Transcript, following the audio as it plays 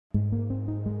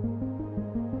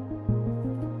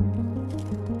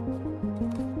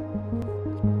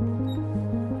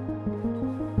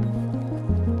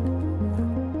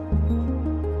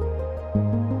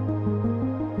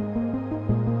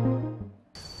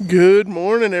Good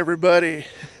morning, everybody.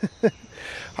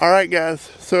 Alright guys,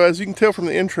 so as you can tell from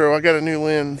the intro, I got a new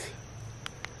lens.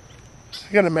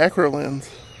 I got a macro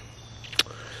lens.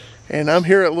 And I'm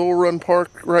here at Laurel Run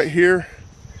Park right here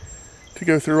to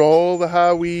go through all the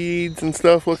high weeds and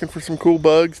stuff, looking for some cool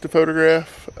bugs to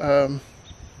photograph. I'm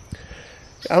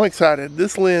excited.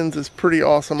 This lens is pretty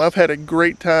awesome. I've had a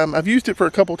great time. I've used it for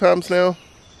a couple times now,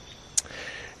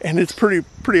 and it's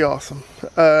pretty awesome.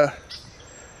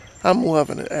 I'm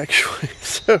loving it, actually.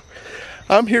 So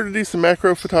I'm here to do some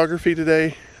macro photography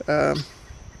today. I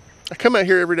come out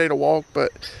here every day to walk,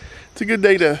 but it's a good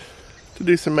day to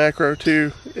do some macro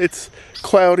too. It's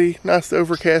cloudy, nice to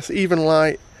overcast, even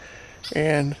light,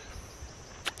 and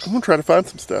I'm gonna try to find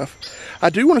some stuff.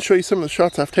 I do want to show you some of the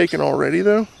shots I've taken already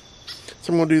though,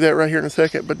 so I'm gonna do that right here in a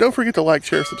second. But don't forget to like,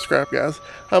 share, subscribe, guys.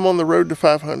 I'm on the road to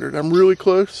 500. I'm really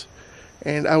close,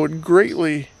 and I would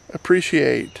greatly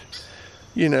appreciate,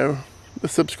 you know, the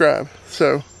subscribe.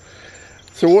 So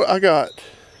what I got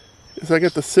is I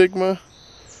got the Sigma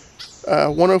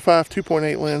 105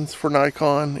 2.8 lens for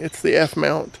Nikon. It's the F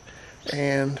mount,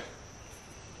 and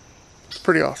it's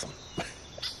pretty awesome.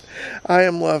 I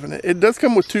am loving it. It does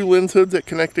come with two lens hoods that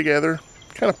connect together.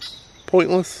 Kind of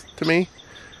pointless to me,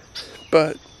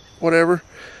 but whatever.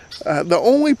 The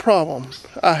only problem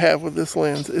I have with this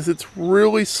lens is it's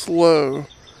really slow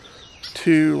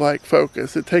to like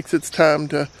focus. It takes its time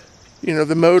to, you know,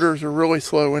 the motors are really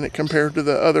slow in it compared to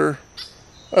the other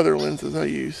lenses I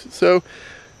use. So,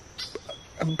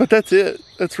 but that's it.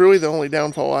 That's really the only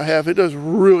downfall I have. It does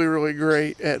really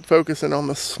great at focusing on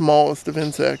the smallest of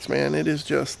insects, man. It is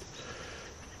just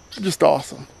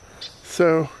awesome.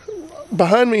 So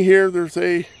behind me here, there's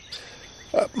a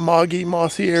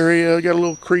mossy area. Got a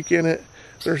little creek in it.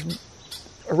 There's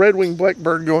a red-winged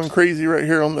blackbird going crazy right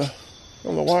here on the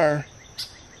wire.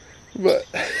 But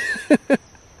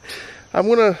I'm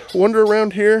gonna wander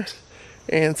around here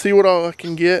and see what all I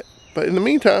can get. But in the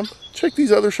meantime, check these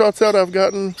other shots out I've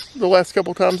gotten the last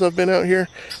couple times I've been out here,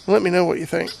 and let me know what you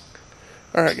think.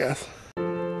 All right, guys.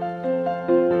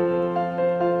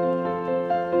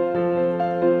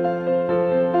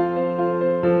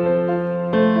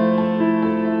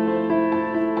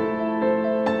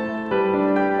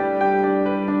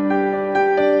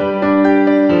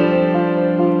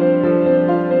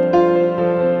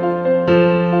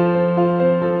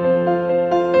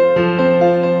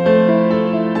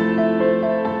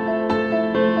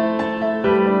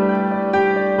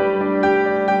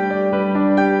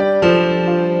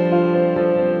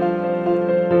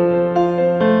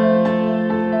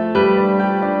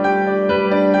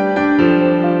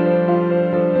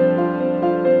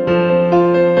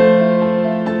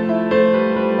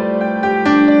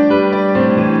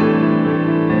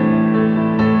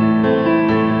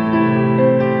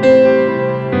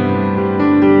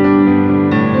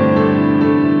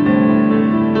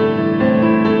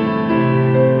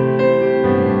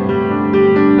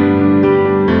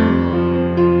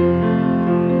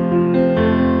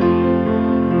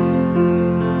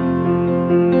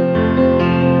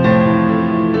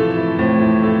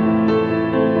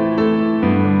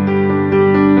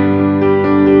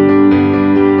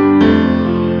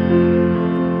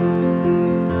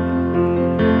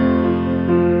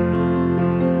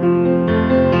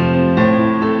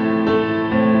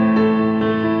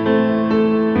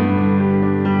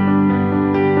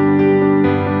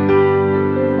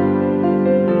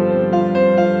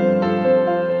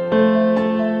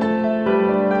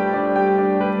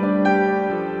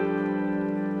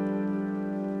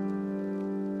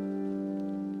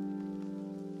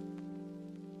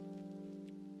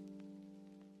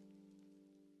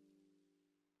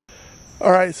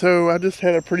 All right, so I just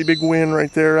had a pretty big win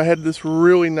right there. I had this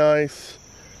really nice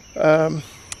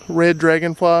red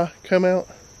dragonfly come out,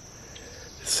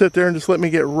 sit there and just let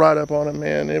me get right up on him,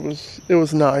 man. It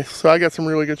was nice. So I got some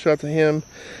really good shots of him.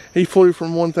 He flew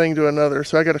from one thing to another,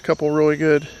 so I got a couple really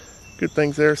good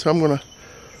things there. So I'm gonna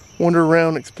wander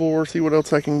around, explore, see what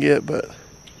else I can get, but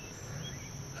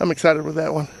I'm excited with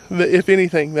that one. If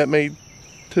anything, that made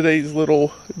today's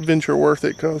little adventure worth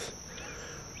it, because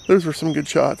those were some good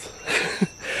shots.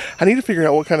 I need to figure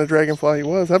out what kind of dragonfly he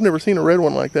was. I've never seen a red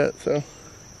one like that, so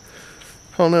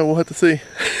I don't know. We'll have to see.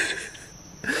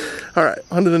 All right,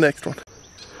 on to the next one.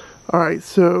 All right,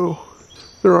 so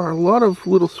there are a lot of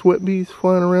little sweat bees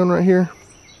flying around right here,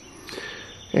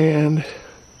 and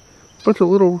a bunch of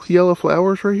little yellow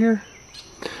flowers right here.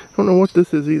 I don't know what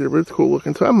this is either, but it's cool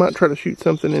looking. So I might try to shoot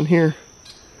something in here.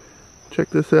 Check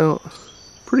this out.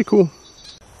 Pretty cool.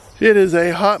 It is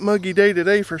a hot, muggy day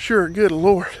today for sure. Good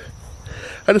Lord.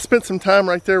 I just spent some time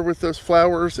right there with those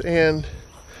flowers, and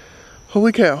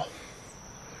holy cow.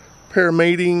 pair of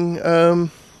mating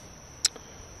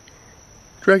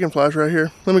dragonflies right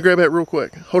here. Let me grab that real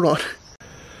quick. Hold on.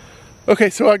 Okay,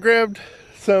 so I grabbed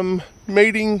some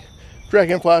mating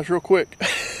dragonflies real quick.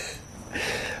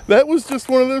 That was just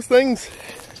one of those things.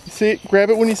 You see it, grab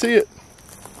it when you see it.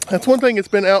 That's one thing that's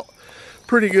been out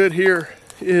pretty good here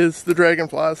is the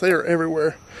dragonflies. They are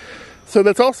everywhere. So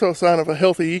that's also a sign of a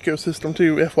healthy ecosystem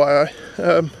too, FYI.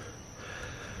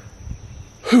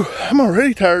 I'm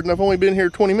already tired and I've only been here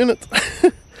 20 minutes.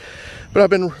 But I've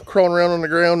been crawling around on the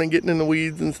ground and getting in the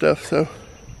weeds and stuff, so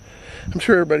I'm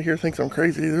sure everybody here thinks I'm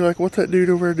crazy. They're like, what's that dude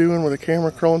over there doing with a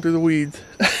camera crawling through the weeds?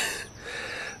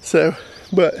 So,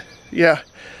 but yeah,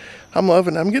 I'm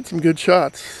loving it. I'm getting some good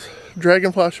shots.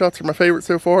 Dragonfly shots are my favorite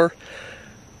so far.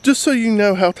 Just so you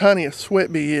know how tiny a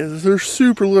sweat bee is, they're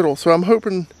super little. So I'm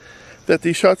hoping that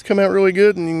these shots come out really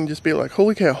good and you can just be like,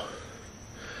 holy cow,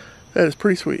 that is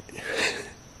pretty sweet.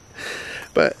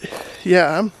 But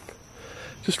yeah, I'm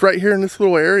just right here in this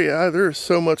little area. There's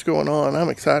so much going on. I'm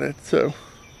excited. So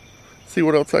see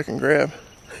what else I can grab.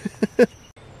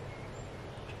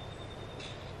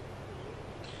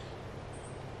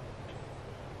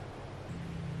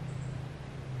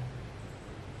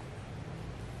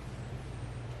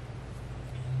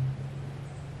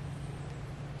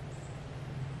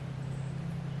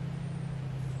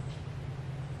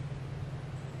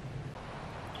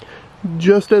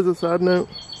 Just as a side note,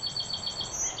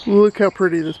 look how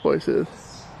pretty this place is.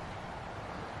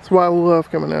 That's why I love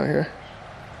coming out here.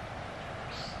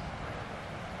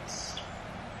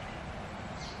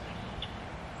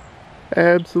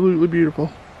 Absolutely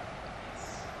beautiful.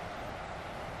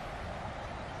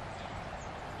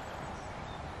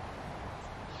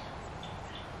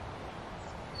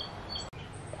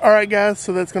 Alright guys,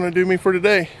 so that's going to do me for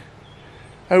today.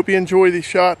 I hope you enjoy these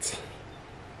shots.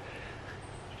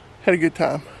 Had a good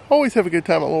time. Always have a good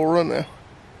time at Laurel Run now.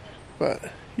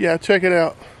 But yeah, check it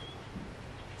out.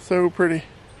 So pretty.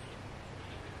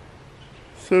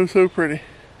 So pretty.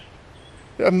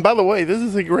 And by the way, this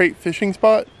is a great fishing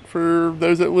spot for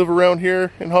those that live around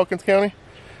here in Hawkins County.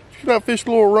 If you've not fished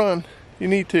Laurel Run, you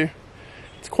need to.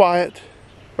 It's quiet,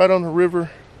 right on the river.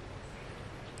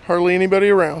 Hardly anybody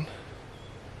around.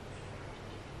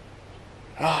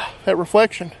 Ah, that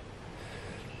reflection.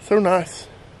 So nice.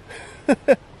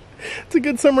 It's a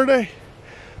good summer day.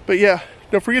 But yeah,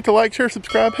 don't forget to like, share,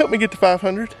 subscribe. Help me get to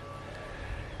 500.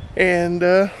 And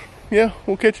yeah,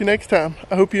 we'll catch you next time.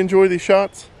 I hope you enjoy these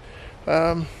shots.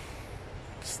 I'm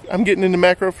getting into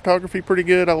macro photography pretty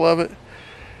good. I love it.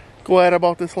 Glad I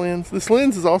bought this lens. This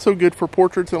lens is also good for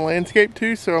portraits and landscape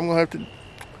too, so I'm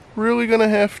really gonna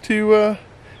have to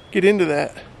get into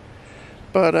that.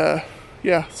 But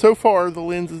yeah, so far the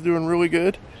lens is doing really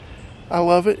good. I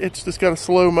love it. It's just got a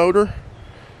slow motor.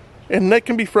 And that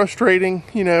can be frustrating,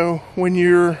 you know, when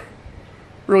you're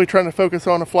really trying to focus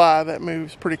on a fly that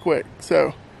moves pretty quick.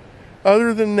 So,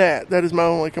 other than that, that is my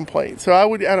only complaint. So I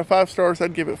would, out of 5 stars,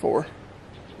 I'd give it 4.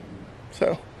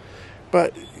 So,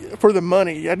 but for the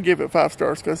money, I'd give it 5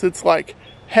 stars because it's like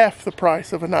half the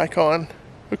price of a Nikon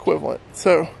equivalent.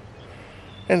 So,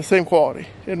 and the same quality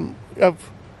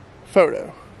of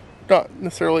photo. Not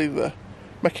necessarily the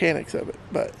mechanics of it,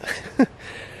 but,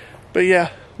 but yeah,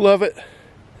 love it.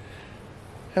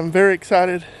 I'm very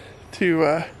excited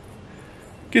to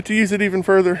get to use it even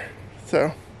further.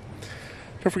 So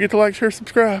don't forget to like, share,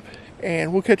 subscribe,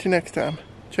 and we'll catch you next time.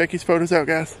 Check these photos out,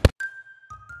 guys.